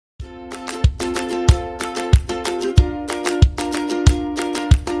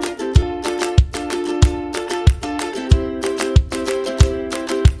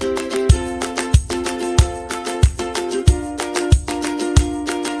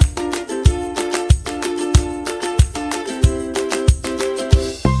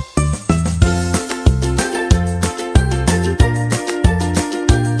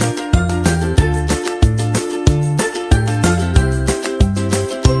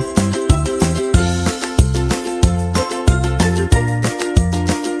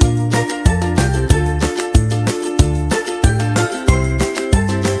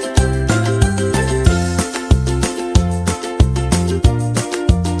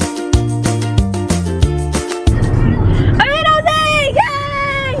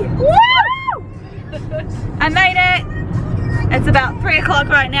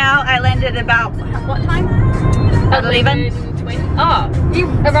arrived at about, what time? 11. Oh, you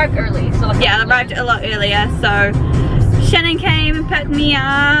arrived early. So like yeah, I arrived a lot earlier. So Shannon came and picked me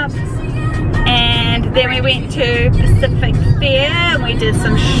up. And then we went to Pacific Fair and we did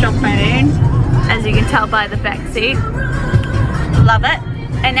some shopping. As you can tell by the back seat. Love it.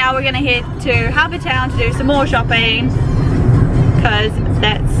 And now we're going to head to Harbour Town to do some more shopping. Because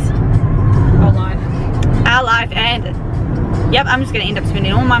that's our life, and yep, I'm just gonna end up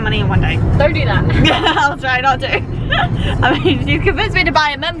spending all my money in one day. Don't do that. I'll try not to. I mean, you convinced me to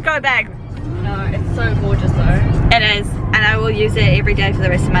buy a Mimco bag. No, it's so gorgeous though. It is, and I will use it every day for the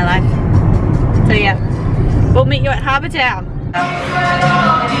rest of my life. So yeah, we'll meet you at Harbour Town.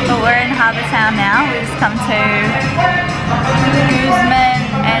 Well, we're in Harbour Town now. We've just come to Guzman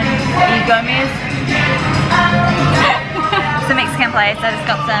and Gomez. It's a Mexican place. I just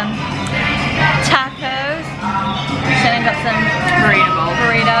got some tacos. Shannon got some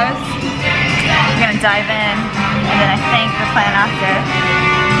burritos. We're gonna dive in, and then I think the plan after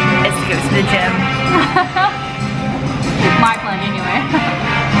is to go to the gym. My plan anyway.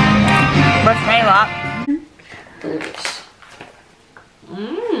 Wish me luck. Delicious.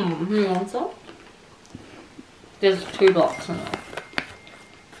 You want some? There's 2 blocks in there.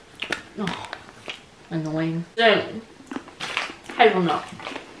 Oh, annoying. Then, hazelnut.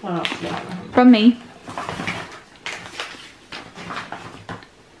 What else do you have? From me.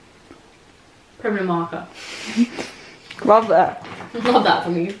 Permanent marker. Love that. Love that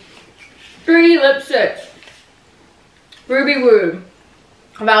from you. 3 lipsticks. Ruby Woo.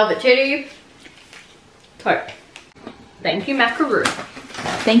 Velvet Titty. Taupe. Thank you, Macaroon.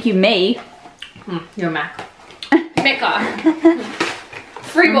 Thank you, me. You're a Mac. Mecca.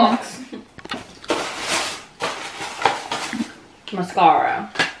 3 box. Mascara.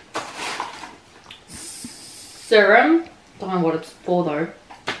 Serum. Don't know what it's for though.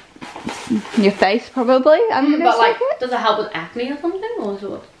 Your face, probably. I'm gonna but like, it. does it help with acne or something, or is it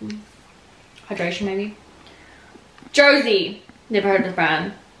what? Hydration maybe. Josie. Never heard of this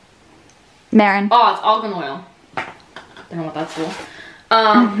brand. Marin. Oh, it's argan oil. Don't know what that's for.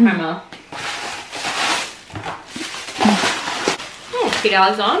 Primer. Oh, Pete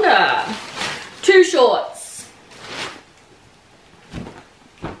Alexander. 2 shorts.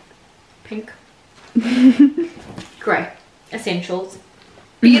 Pink. Grey. Essentials.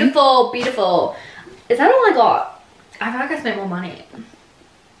 Beautiful, beautiful. Is that all I got? I feel like I spent more money.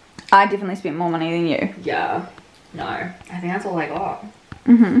 I definitely spent more money than you. Yeah. No. I think that's all I got.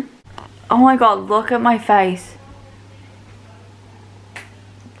 Oh my god, look at my face.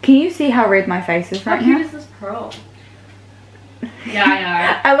 Can you see how red my face is right How cute now? is this pearl? Yeah, I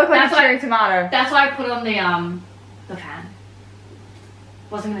know. I look like That's a cherry tomato. That's why I put on the fan.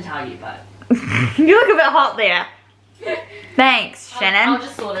 Wasn't gonna tell you, but You look a bit hot there. Thanks, Shannon. I'll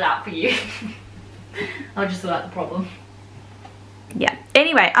just sort it out for you. I'll just sort out the problem. Yeah.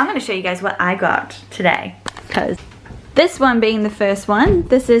 Anyway, I'm going to show you guys what I got today. Because this one being the first one,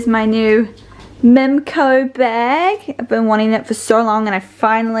 this is my new Mimco bag. I've been wanting it for so long and I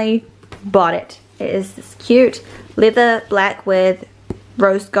finally bought it. It is this cute leather black with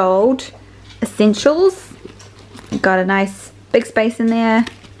rose gold essentials. Got a nice big space in there,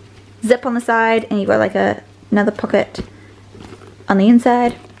 zip on the side, and you've got like another pocket on the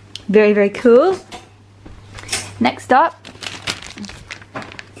inside. Very, very cool. Next up,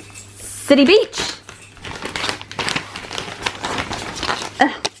 City Beach.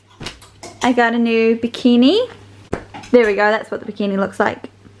 I got a new bikini. There we go, that's what the bikini looks like.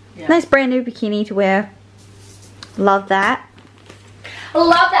 Yeah. Nice brand new bikini to wear. Love that.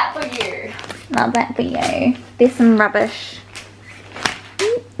 Love that for you. Love that for you. There's some rubbish.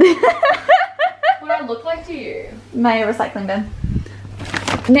 What do I look like to you? My recycling bin.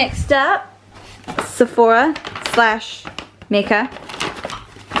 Next up, Sephora / Mecca.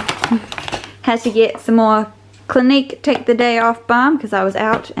 Had to get some more Clinique Take the Day Off balm because I was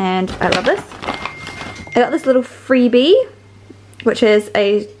out and I love this. I got this little freebie, which is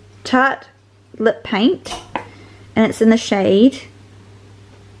a Tarte lip paint, and it's in the shade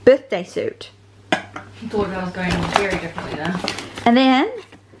Birthday Suit. I thought I was going very differently there. And then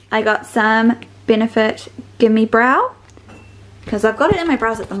I got some Benefit Gimme Brow because I've got it in my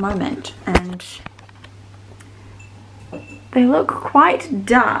brows at the moment and they look quite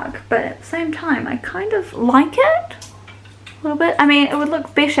dark, but at the same time I kind of like it a little bit. I mean, it would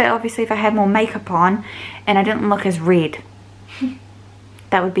look better obviously if I had more makeup on and I didn't look as red.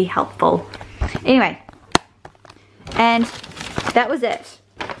 That would be helpful. Anyway, and that was it.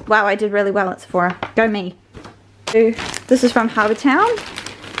 Wow, I did really well at Sephora. Go me. This is from Harbour Town.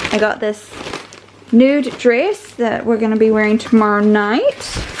 I got this nude dress that we're going to be wearing tomorrow night.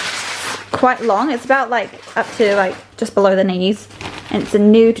 quite long. It's about like up to like just below the knees. And it's a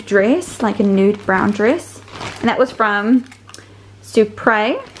nude dress, like a nude brown dress. And that was from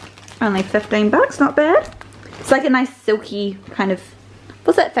Supre. Only 15 bucks, not bad. It's like a nice silky kind of,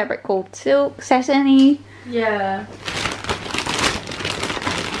 what's that fabric called? Silk, satiny? Yeah.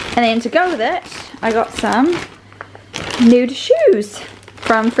 And then to go with it, I got some nude shoes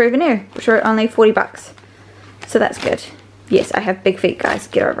from Forever New, which are only 40 bucks. So that's good. Yes, I have big feet, guys.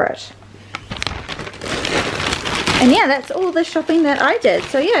 Get over it. And yeah, that's all the shopping that I did.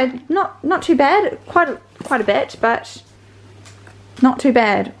 So yeah, not too bad. Quite a bit, but not too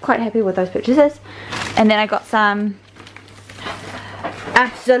bad. Quite happy with those purchases. And then I got some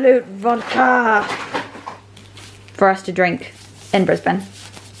Absolute vodka for us to drink in Brisbane.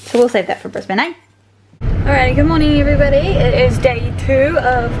 So we'll save that for Brisbane, eh? Alrighty, good morning everybody. It is day 2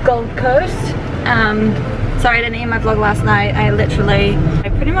 of Gold Coast. Sorry I didn't end my vlog last night. I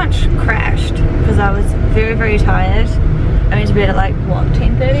pretty much crashed because I was very, very tired. I went to bed at like, what,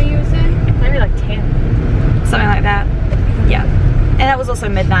 10:30 you were saying? Maybe like 10. Something like that. Yeah. And that was also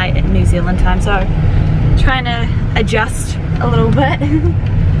midnight in New Zealand time, so trying to adjust a little bit.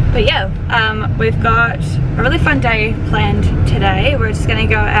 But yeah, we've got a really fun day planned today. We're just gonna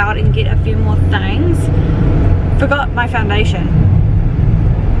go out and get a few more things. Forgot my foundation.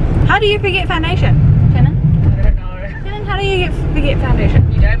 How do you forget foundation, Shannon? I don't know. Shannon, how do you forget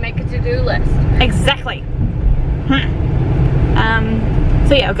foundation? You don't make a to-do list. Exactly.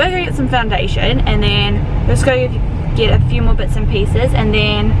 So yeah, I'll go get some foundation and then just go get a few more bits and pieces, and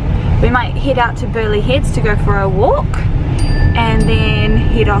then we might head out to Burleigh Heads to go for a walk, and then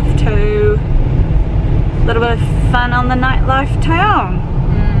head off to a little bit of fun on the nightlife town.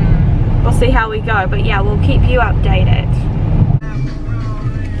 We'll see how we go, but yeah, we'll keep you updated.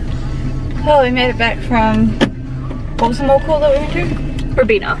 Oh, we made it back from, what was the mall called that we went to?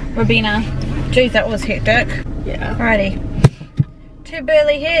 Robina. Jeez, that was hectic. Yeah. Alrighty. To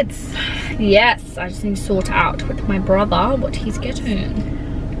Burleigh Heads. Yes, I just need to sort out with my brother what he's getting.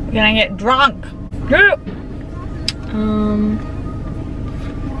 We're gonna get drunk.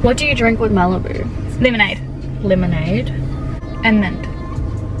 What do you drink with Malibu? Lemonade. Lemonade. And mint.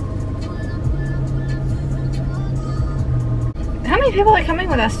 How many people are coming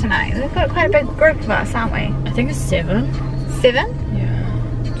with us tonight? We've got quite a big group of us, aren't we? I think it's 7. 7?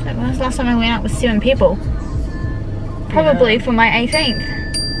 Yeah. So when was the last time I went out with 7 people? Probably for my 18th.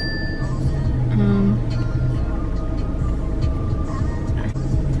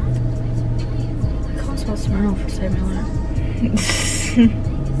 I can't smell smell for so long.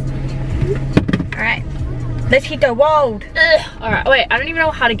 Alright. Let's hit the world. Alright, wait, I don't even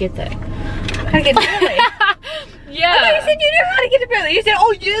know how to get there. How to get to Burleigh? Yeah. I thought you said you knew how to get to Burleigh. You said,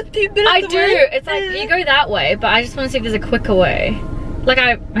 oh, you're 2 minutes I away. do. It's like, you go that way, but I just want to see if there's a quicker way. Like,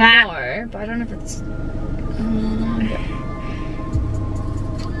 I know, but I don't know if it's...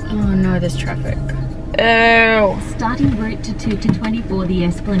 Oh no, there's traffic. Oh. Starting route to 2 to 24 the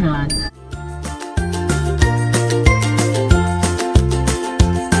Esplanade.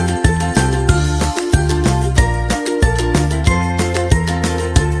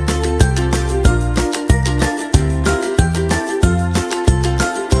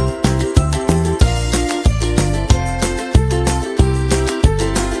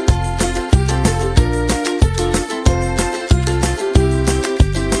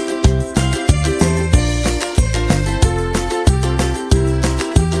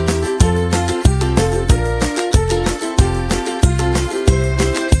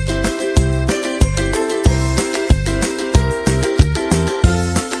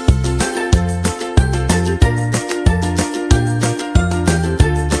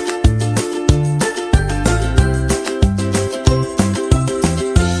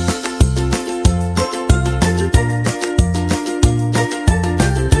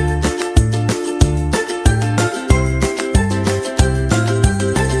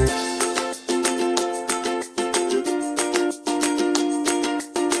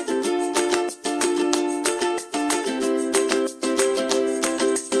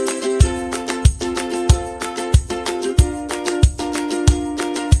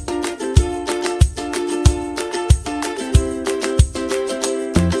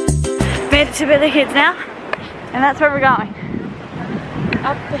 Made it to Burleigh Heads now, and that's where we're going.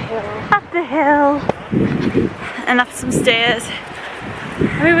 Up the hill. Up the hill, and up some stairs.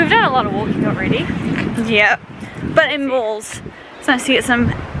 I mean, we've done a lot of walking already. Yeah, but in malls. It's nice to get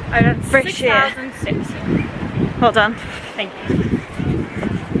some fresh air. 6,000 steps. Well done. Thank you.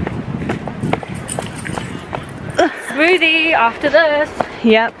 Smoothie after this.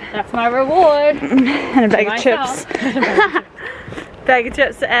 Yep. That's my reward. And a bag of chips. Bag of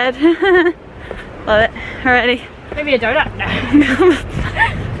chips to add. Love it. Alrighty. Maybe a donut?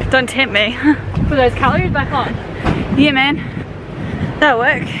 No. Don't tempt me. Put those calories back on. Yeah, man. That'll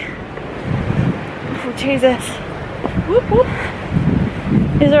work. Oh, Jesus. Whoop, whoop.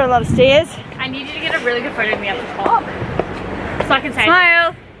 Is there a lot of stairs? I need you to get a really good photo of me at the top. So I can say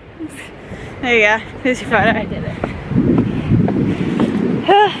Smile. There you go. Here's your photo. I did it.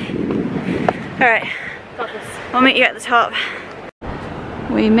 Alright. Got this. I'll meet you at the top.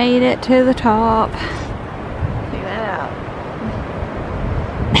 We made it to the top. Check that out.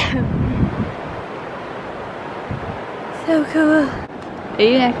 So cool. Are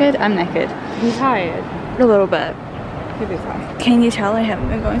you naked? I'm naked. I'm tired. A little bit. You'll be fine. Can you tell I haven't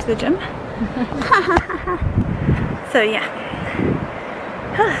been going to the gym? So yeah.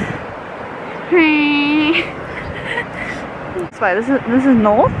 This way. This is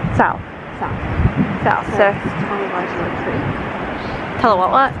north? South? South. South. So tell her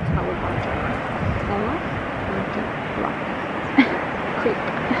what?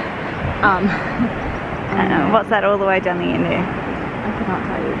 I don't know. What's that all the way down the end there? I cannot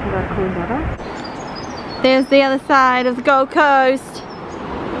tell you because I called better. There's the other side of the Gold Coast.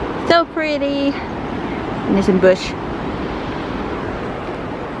 So pretty. And there's some bush.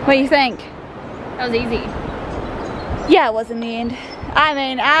 What do you think? That was easy. Yeah, it was in the end. I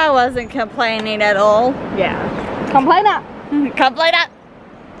mean, I wasn't complaining at all. Yeah. Complainer. Complainer.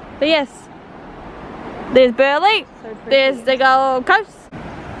 But yes. There's Burleigh. So There's the Gold Coast.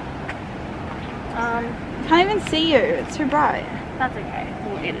 Can't even see you. It's too bright. That's okay.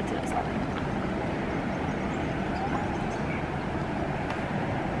 We'll edit it or something.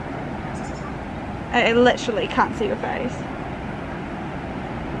 I literally can't see your face.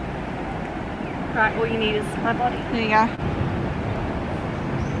 Right, all you need is my body. There you go.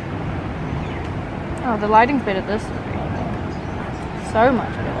 Oh, the lighting's better this way. So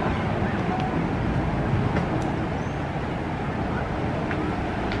much better.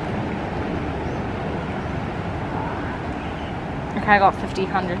 Okay, I got 50,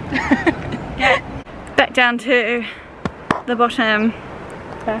 100. Back down to the bottom.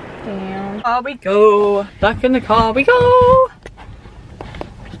 Back down. Car we go. Back in the car we go.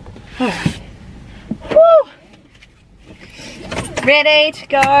 Alright. Woo! Ready to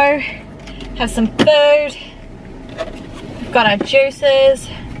go. Have some food. We've got our juices.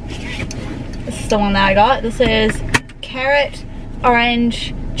 This is the one that I got. This is carrot,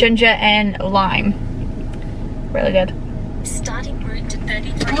 orange, ginger, and lime. Really good. Starting route to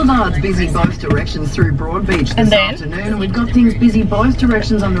 33. Boulevards busy both directions through Broadbeach And this then? afternoon, and we've got things busy both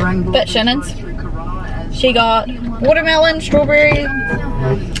directions on the Rangoon But Shannon's, she got watermelon, strawberry,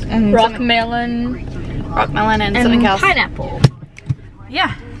 and Rock melon. and something else. Pineapple.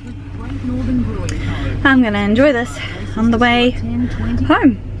 Yeah. I'm gonna enjoy this on the way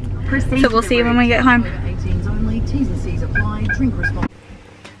home. So we'll see you when we get home.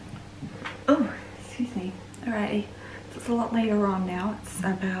 Oh, excuse me. Alrighty. So it's a lot later on now. It's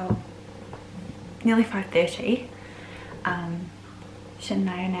about nearly 5:30. Shannon and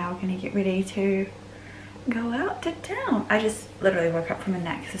I are now gonna get ready to go out to town. I just literally woke up from a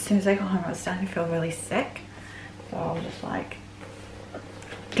nap because as soon as I got home I was starting to feel really sick. So I was just like,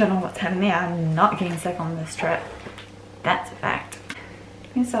 don't know what's happening there. I'm not getting sick on this trip. That's a fact.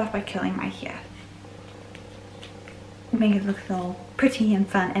 I'm gonna start off by curling my hair. Make it look all pretty and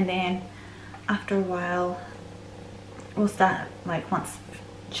fun, and then after a while we'll start, like once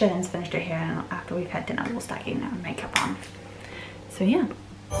Shannon's finished her hair and after we've had dinner we'll start getting our makeup on. So yeah.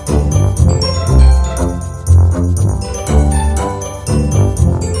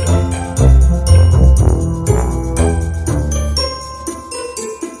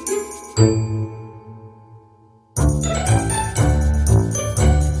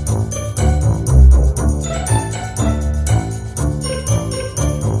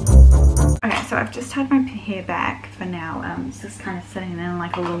 I've just had my hair back for now. It's just kind of sitting in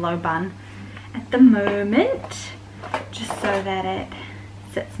like a little low bun at the moment, just so that it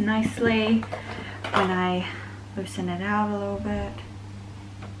sits nicely when I loosen it out a little bit.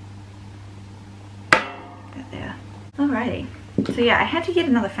 About there. Alrighty. So yeah, I had to get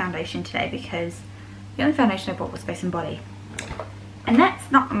another foundation today because the only foundation I bought was Face and Body, and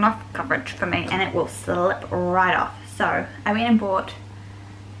that's not enough coverage for me, and it will slip right off. So I went and bought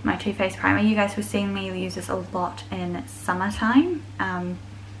my Too Faced primer. You guys were seeing me use this a lot in summertime.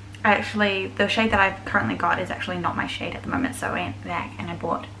 Actually, the shade that I've currently got is actually not my shade at the moment, so I went back and I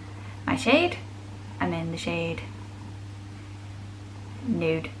bought my shade and then the shade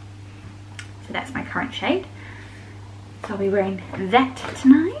Nude. So that's my current shade. So I'll be wearing that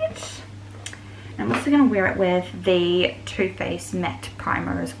tonight. I'm also going to wear it with the Too Faced matte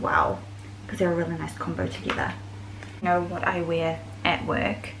primer as well, because they're a really nice combo together. You know what I wear at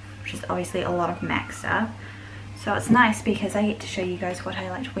work, which is obviously a lot of MAC stuff. So it's nice because I get to show you guys what I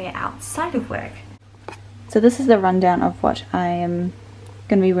like to wear outside of work. So this is the rundown of what I am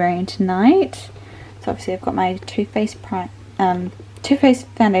going to be wearing tonight. So obviously I've got my Too Faced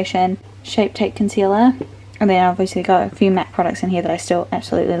foundation, Shape Tape concealer, and then I've obviously got a few MAC products in here that I still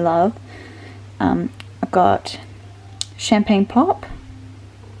absolutely love. I've got Champagne Pop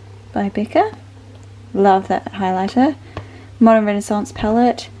by Becca. Love that highlighter. Modern Renaissance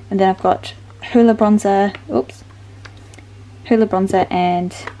palette, and then I've got Hoola bronzer. Oops. Hoola bronzer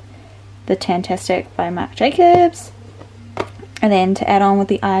and the Tantastic by Marc Jacobs. And then to add on with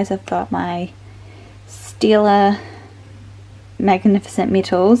the eyes, I've got my Stila Magnificent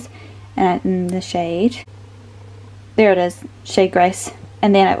Metals and in the shade, there it is, shade Grace.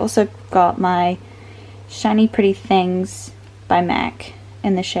 And then I've also got my Shiny Pretty Things by MAC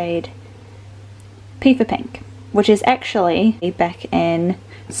in the shade P for Pink, which is actually back in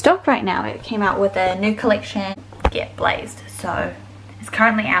stock right now. It came out with a new collection, Get Blazed, so it's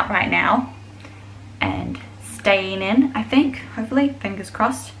currently out right now and staying in, I think, hopefully, fingers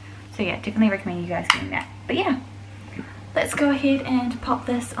crossed. So yeah, definitely recommend you guys getting that. But yeah, let's go ahead and pop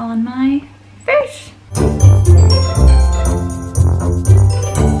this on my face.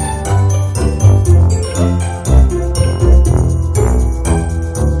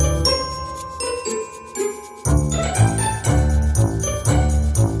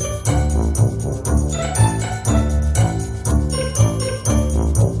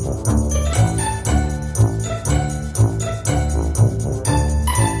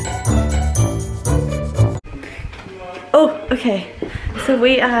 Oh, okay, so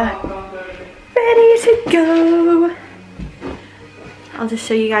we are ready to go. I'll just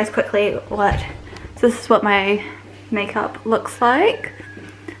show you guys quickly what, so this is what my makeup looks like.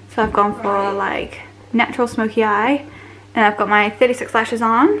 So I've gone for like natural smoky eye, and I've got my 36 lashes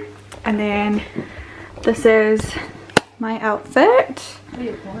on, and then this is my outfit.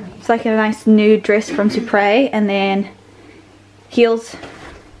 It's like a nice nude dress from Supre, and then heels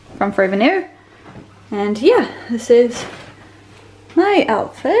from Forever New. And yeah, this is my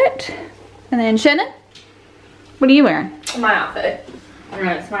outfit. And then Shannon, what are you wearing? My outfit. I don't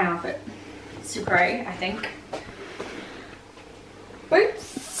know, it's my outfit. Super, I think.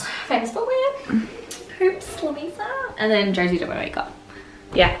 Boots, famous footwear. Hoops, Louisa. And then Josie did my makeup.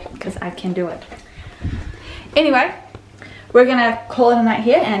 Yeah, because I can do it. Anyway, we're gonna call it a night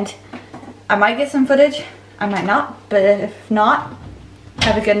here, and I might get some footage, I might not, but if not,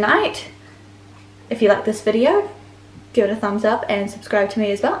 have a good night. If you like this video, give it a thumbs up and subscribe to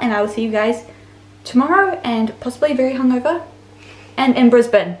me as well, and I will see you guys tomorrow, and possibly very hungover and in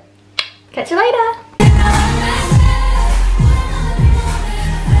Brisbane. Catch you later.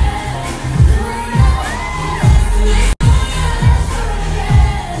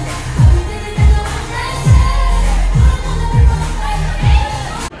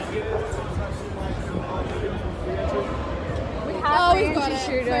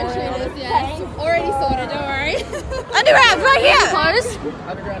 Shooters, yes. Already sorted, don't worry. Underground, right here. Close.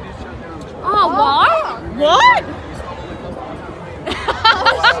 Underground is shut down. Oh, what? What?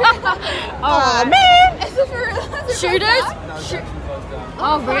 Oh man. Is it for real? No, Shooters? it's actually closed down.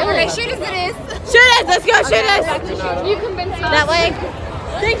 Oh, really? Okay, shooters it is. Shooters, let's go shooters. You convinced us. That way.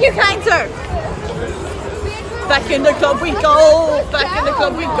 Thank you, kind sir. Back in the club we go. Back in the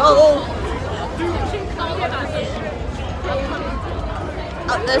club we go.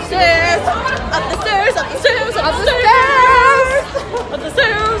 Up the stairs, up the stairs, up the stairs, up the stairs, up the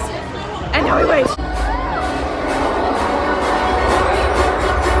stairs. And now we wait.